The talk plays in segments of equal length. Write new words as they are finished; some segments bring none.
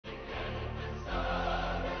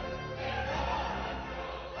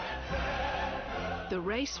The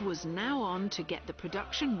race was now on to get the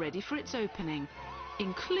production ready for its opening,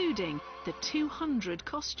 including the 200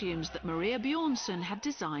 costumes that Maria Björnson had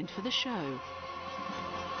designed for the show.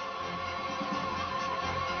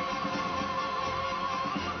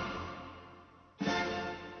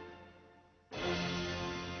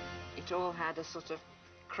 It all had a sort of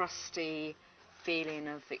crusty feeling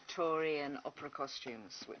of Victorian opera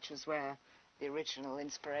costumes, which was where the original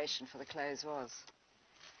inspiration for the clothes was.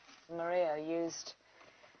 Maria used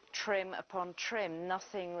trim upon trim.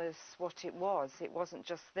 Nothing was what it was. It wasn't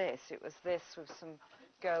just this. It was this with some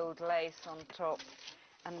gold lace on top,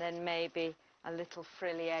 and then maybe a little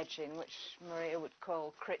frilly edging, which Maria would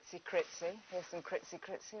call critzy critzy. Here's some critzy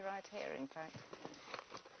critzy right here, in fact.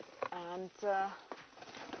 And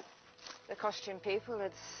the costume people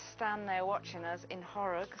would stand there watching us in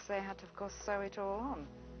horror, because they had to, of course, sew it all on.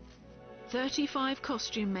 35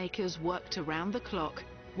 costume makers worked around the clock,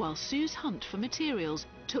 while Sue's hunt for materials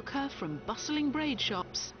took her from bustling braid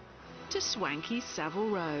shops to swanky Savile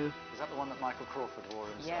Row. Is that the one that Michael Crawford wore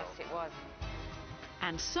himself? Yes, it was.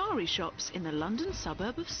 And sari shops in the London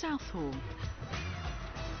suburb of Southall.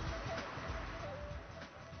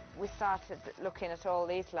 We started looking at all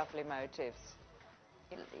these lovely motifs.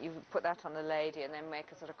 You put that on a lady and then make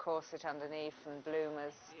a sort of corset underneath and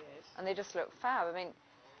bloomers. Yes. And they just look fab. I mean,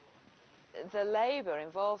 the labour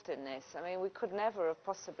involved in this, I mean, we could never have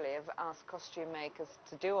possibly have asked costume makers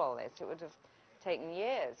to do all this. It would have taken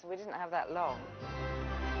years. We didn't have that long.